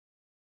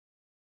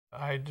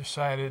I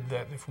decided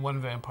that if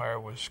one vampire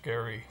was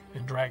scary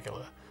in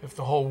Dracula, if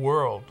the whole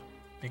world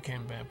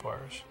became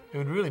vampires, it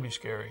would really be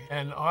scary.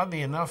 And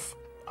oddly enough,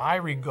 I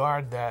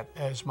regard that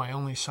as my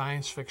only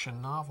science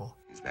fiction novel.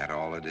 Is that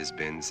all it has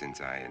been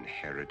since I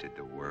inherited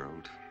the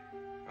world?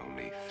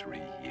 Only 3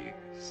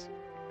 years.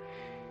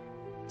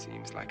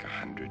 Seems like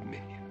 100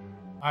 million.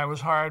 I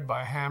was hired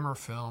by Hammer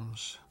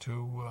Films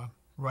to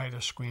write a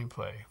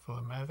screenplay for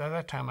them. At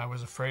that time, I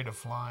was afraid of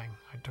flying.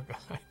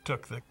 I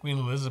took the Queen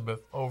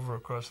Elizabeth over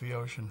across the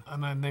ocean,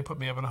 and then they put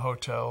me up in a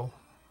hotel,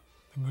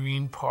 the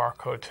Green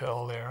Park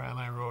Hotel there, and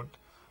I wrote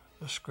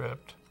the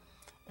script.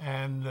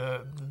 And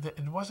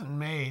it wasn't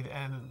made,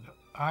 and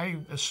I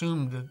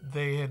assumed that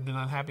they had been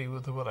unhappy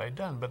with what I'd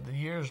done. But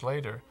years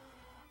later,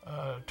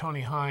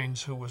 Tony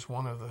Hines, who was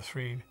one of the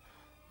 3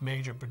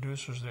 major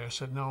producers there,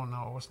 said, no,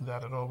 it wasn't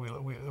that at all.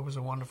 It was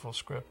a wonderful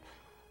script.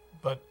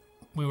 But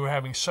we were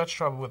having such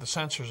trouble with the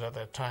censors at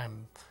that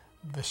time.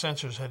 The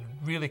censors had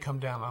really come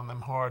down on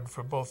them hard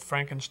for both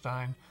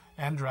Frankenstein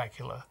and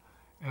Dracula.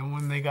 And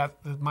when they got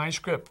my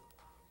script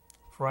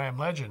for I Am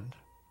Legend,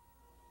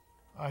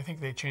 I think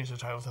they changed the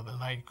title to The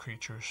Night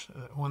Creatures.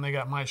 When they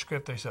got my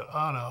script, they said,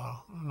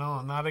 oh,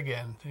 no, not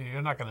again.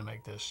 You're not going to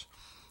make this.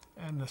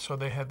 And so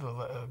they had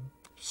to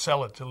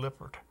sell it to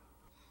Lippert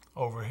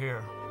over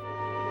here.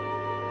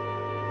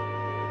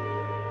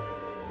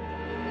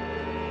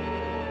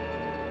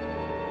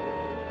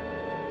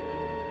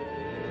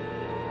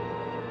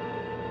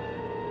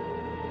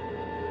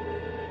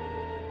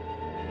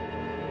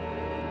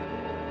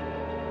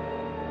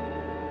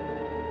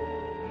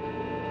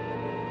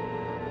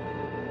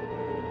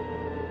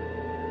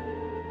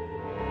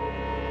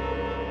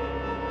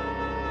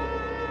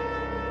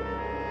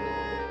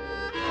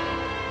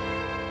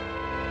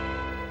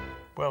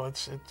 Well,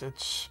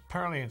 it's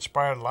apparently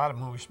inspired a lot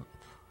of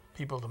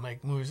people to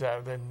make movies out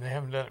of it, and they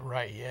haven't done it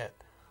right yet.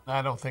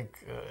 I don't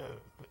think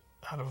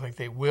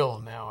they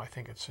will now. I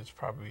think it's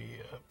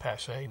probably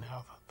passé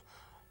now,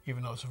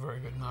 even though it's a very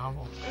good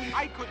novel.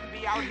 I couldn't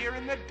be out here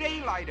in the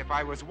daylight if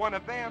I was one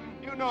of them.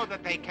 You know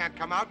that they can't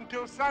come out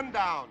until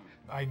sundown.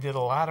 I did a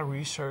lot of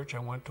research. I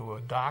went to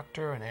a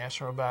doctor and asked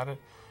her about it,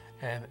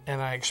 and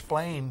I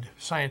explained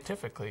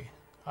scientifically,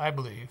 I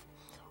believe,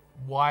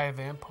 why a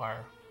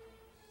vampire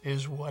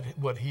is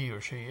what he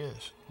or she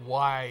is.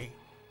 Why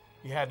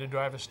you had to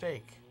drive a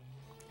stake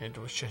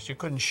into his chest. You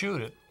couldn't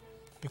shoot it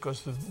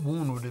because the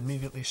wound would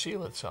immediately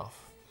seal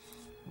itself.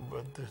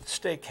 But the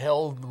stake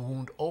held the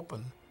wound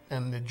open,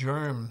 and the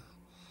germ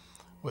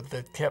with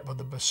the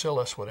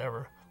bacillus,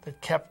 whatever,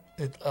 that kept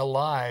it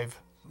alive,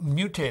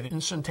 mutated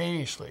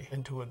instantaneously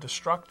into a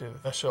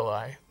destructive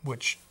bacilli,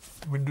 which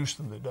reduced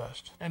them to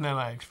dust. And then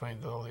I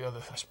explained all the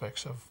other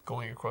aspects of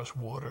going across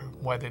water,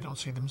 why they don't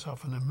see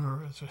themselves in a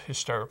mirror. It's a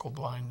hysterical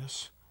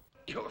blindness.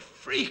 You're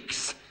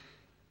freaks.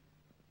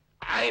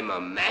 I'm a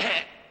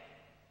man.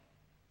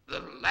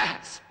 The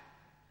last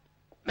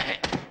man.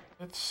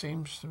 It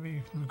seems to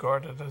be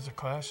regarded as a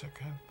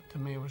classic. To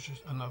me, it was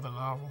just another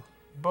novel.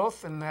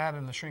 Both in that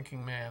and The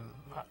Shrinking Man,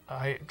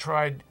 I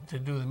tried to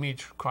do them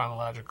each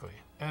chronologically.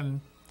 And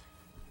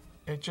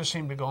it just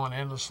seemed to go on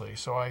endlessly,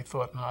 so I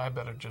thought, no, I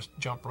better just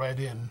jump right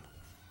in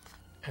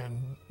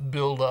and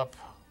build up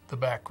the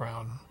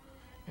background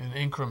in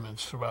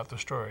increments throughout the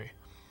story.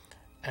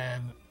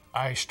 And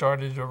I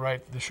started to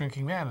write The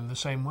Shrinking Man in the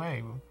same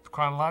way,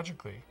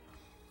 chronologically,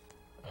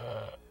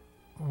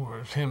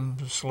 with him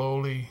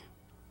slowly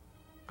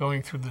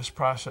going through this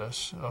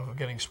process of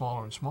getting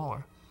smaller and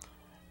smaller.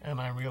 And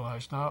I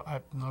realized, no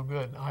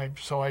good.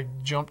 So I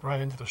jumped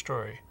right into the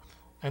story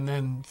and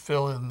then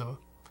fill in the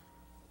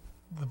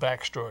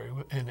backstory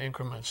in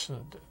increments.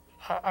 And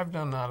I've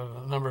done that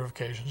on a number of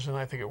occasions, and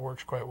I think it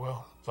works quite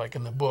well. Like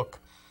in the book,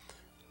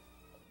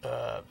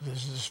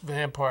 there's this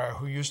vampire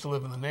who used to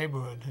live in the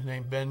neighborhood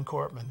named Ben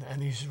Cortman,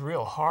 and he's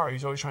real hard.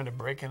 He's always trying to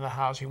break into the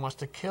house. He wants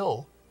to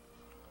kill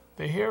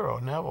the hero,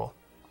 Neville.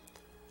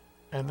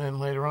 And then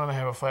later on, I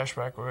have a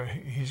flashback where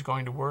he's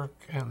going to work,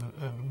 and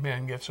the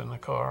man gets in the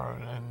car,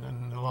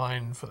 and the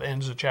line for the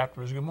end of the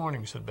chapter is, "Good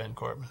morning," said Ben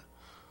Cortman.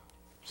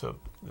 So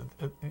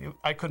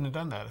I couldn't have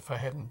done that if I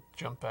hadn't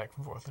jumped back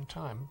and forth in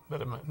time.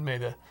 But it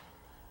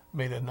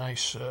made a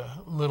nice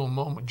little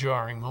moment,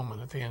 jarring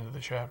moment at the end of the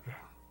chapter.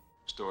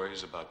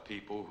 Stories about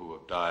people who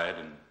have died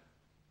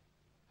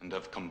and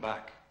have come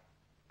back.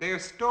 They're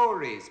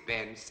stories,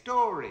 Ben,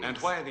 stories. And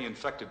why are the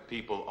infected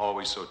people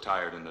always so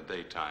tired in the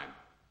daytime?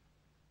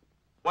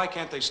 Why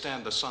can't they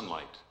stand the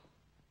sunlight?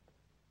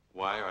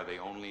 Why are they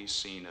only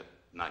seen at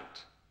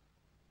night?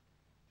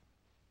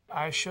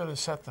 I should have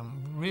set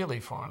them really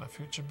far in the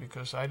future,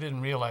 because I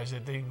didn't realize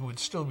that they would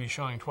still be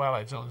showing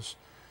Twilight Zones,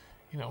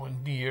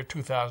 in the year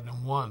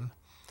 2001.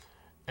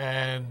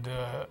 And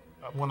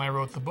when I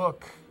wrote the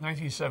book,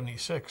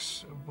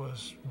 1976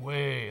 was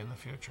way in the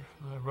future.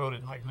 I wrote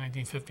it in like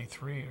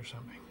 1953 or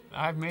something.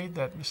 I've made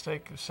that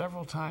mistake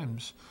several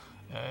times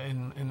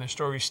in the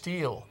story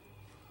Steel.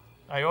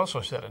 I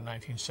also said in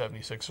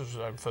 1976, this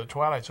was for the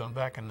Twilight Zone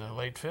back in the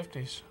late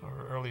 50s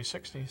or early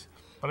 60s.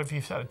 But if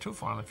you set it too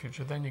far in the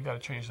future, then you got to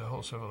change the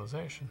whole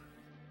civilization.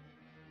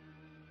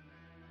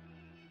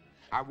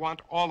 I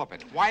want all of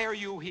it. Why are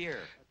you here?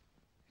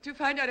 To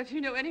find out if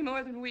you know any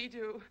more than we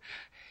do.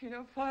 You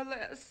know far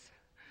less.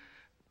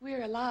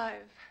 We're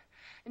alive.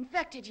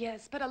 Infected,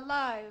 yes, but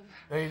alive.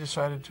 They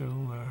decided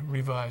to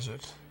revise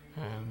it,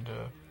 and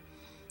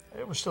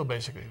it was still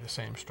basically the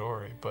same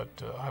story, but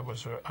I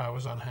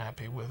was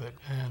unhappy with it,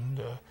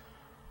 and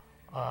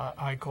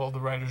I called the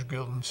Writers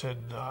Guild and said,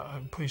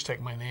 please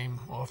take my name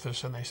off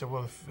this, and they said,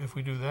 well, if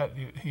we do that,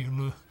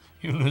 you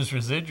lose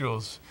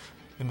residuals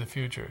in the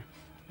future.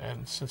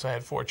 And since I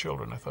had 4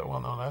 children, I thought, well,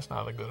 no, that's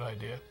not a good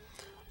idea.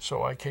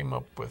 So I came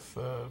up with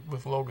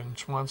Logan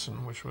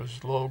Swanson, which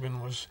was,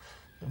 Logan was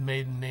the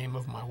maiden name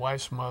of my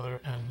wife's mother,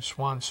 and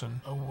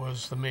Swanson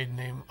was the maiden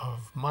name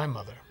of my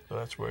mother. So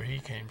that's where he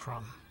came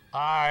from.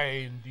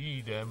 I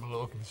indeed am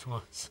Logan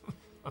Swanson.